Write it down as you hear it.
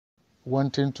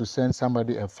wanting to send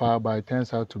somebody a file, but it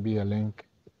turns out to be a link.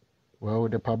 Well,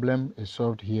 the problem is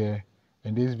solved here.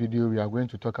 In this video, we are going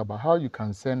to talk about how you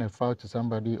can send a file to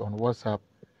somebody on WhatsApp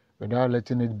without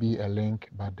letting it be a link,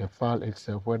 but the file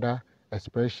itself, whether a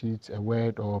spreadsheet, a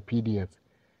Word, or a PDF.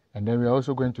 And then we're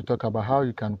also going to talk about how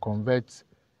you can convert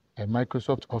a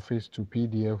Microsoft Office to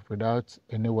PDF without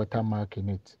any watermark in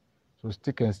it. So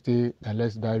stick and stay and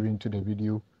let's dive into the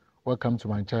video. Welcome to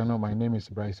my channel. My name is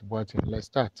Bricy Boateng. Let's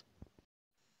start.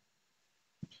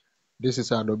 This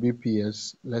is our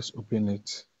WPS. Let's open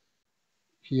it.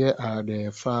 Here are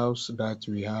the files that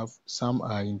we have. Some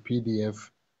are in PDF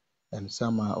and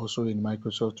some are also in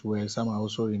Microsoft Word. Some are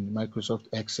also in Microsoft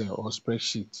Excel or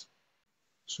spreadsheet.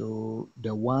 So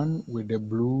the one with the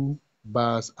blue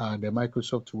bars are the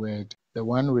Microsoft Word. The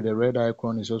one with the red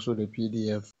icon is also the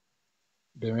PDF.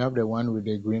 Then we have the one with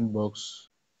the green box.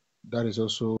 That is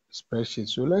also spreadsheet.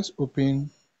 So let's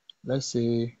open, let's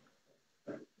say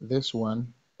this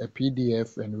one, a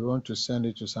PDF, and we want to send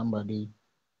it to somebody.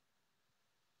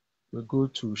 We go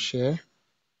to share.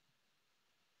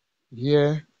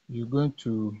 Here you're going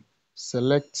to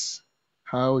select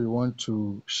how you want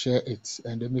to share it.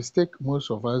 And the mistake most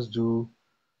of us do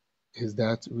is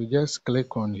that we just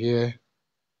click on here,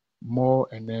 more,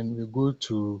 and then we go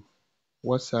to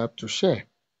WhatsApp to share.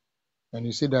 And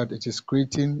you see that it is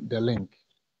creating the link.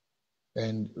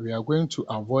 And we are going to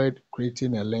avoid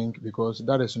creating a link because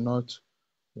that is not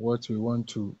what we want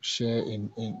to share in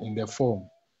the form.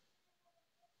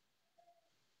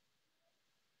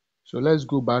 So let's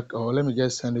go back, or let me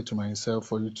just send it to myself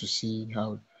for you to see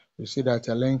how you see that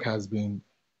a link has been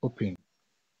opened.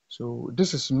 So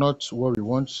this is not what we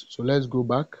want. So let's go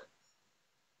back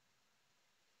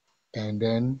and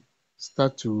then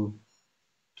start to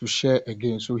share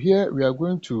again. So here we are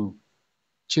going to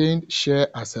change share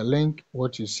as a link,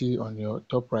 what you see on your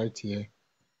top right here,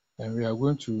 and we are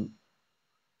going to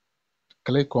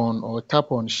click on or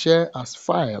tap on share as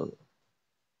file.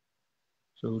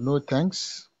 So no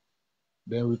thanks.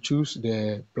 Then we choose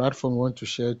the platform we want to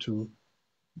share to.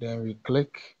 Then we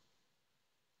click.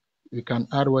 We can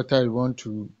add whatever you want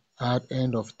to add,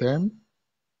 end of term.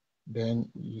 Then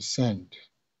you send.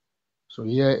 So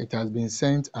here it has been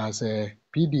sent as a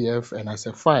PDF and as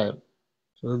a file.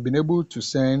 So we've been able to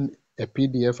send a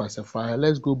PDF as a file.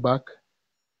 Let's go back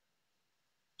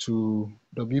to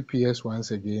WPS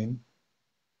once again.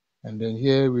 And then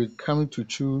here we're coming to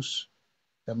choose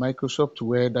a Microsoft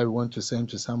Word that we want to send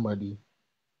to somebody.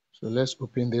 So let's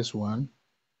open this one.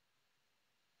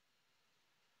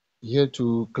 Here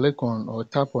to click on or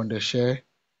tap on the share.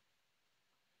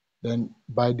 Then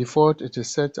by default it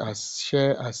is set as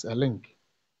share as a link.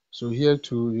 So here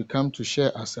too you come to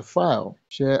share as a file.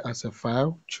 Share as a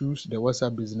file, choose the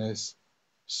WhatsApp business,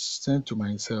 send to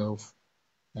myself,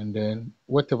 and then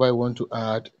whatever I want to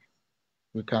add,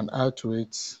 we can add to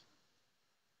it,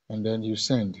 and then you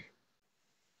send.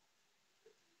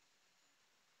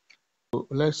 So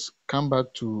let's come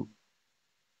back to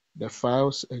the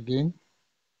files again.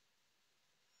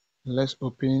 Let's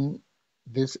open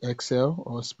this Excel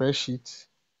or spreadsheet.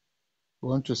 We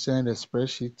want to send a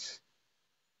spreadsheet.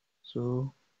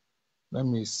 So let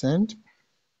me send.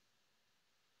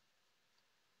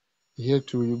 Here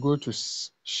too, you go to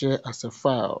share as a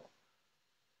file,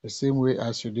 the same way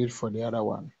as you did for the other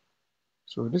one.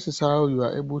 So this is how you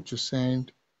are able to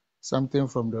send something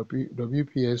from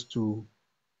WPS to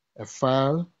a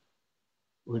file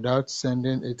without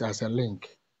sending it as a link.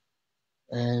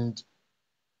 And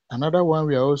another one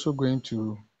we are also going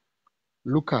to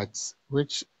look at,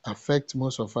 which affects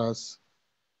most of us,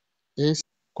 is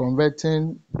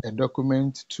converting a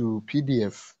document to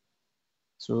PDF.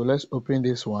 So let's open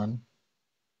this one.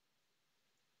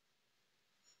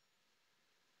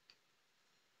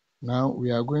 Now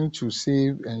we are going to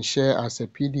save and share as a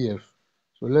PDF.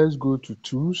 So let's go to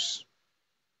Tools.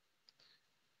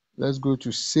 Let's go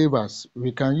to Save As.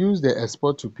 We can use the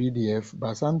Export to PDF,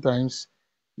 but sometimes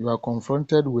you are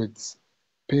confronted with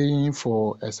paying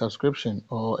for a subscription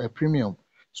or a premium.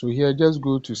 So here, just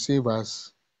go to Save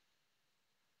As.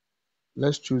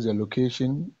 Let's choose a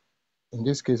location. In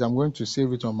this case, I'm going to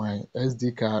save it on my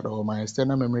SD card or my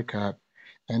external memory card.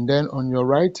 And then on your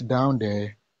right down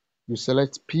there, you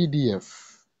select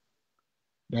PDF.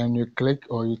 Then you click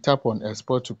or you tap on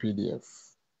Export to PDF.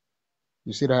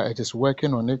 You see that it is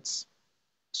working on it.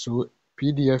 So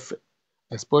PDF,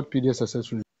 export PDF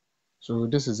successfully. So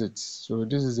this is it. So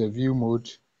this is a view mode.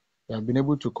 You have been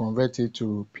able to convert it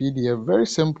to PDF. Very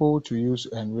simple to use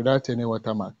and without any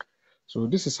watermark. So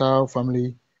this is how,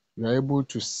 family, you are able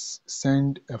to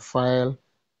send a file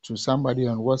to somebody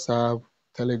on WhatsApp,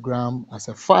 Telegram as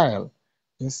a file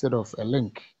instead of a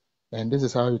link. And this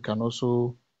is how you can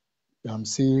also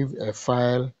save a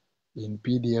file in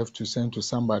PDF to send to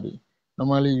somebody.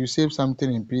 Normally, you save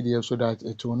something in PDF so that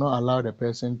it will not allow the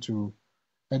person to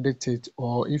edit it,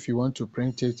 or if you want to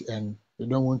print it and you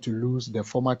don't want to lose the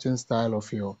formatting style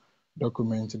of your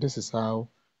document, this is how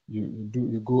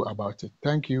you go about it.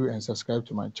 Thank you and subscribe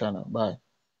to my channel. Bye.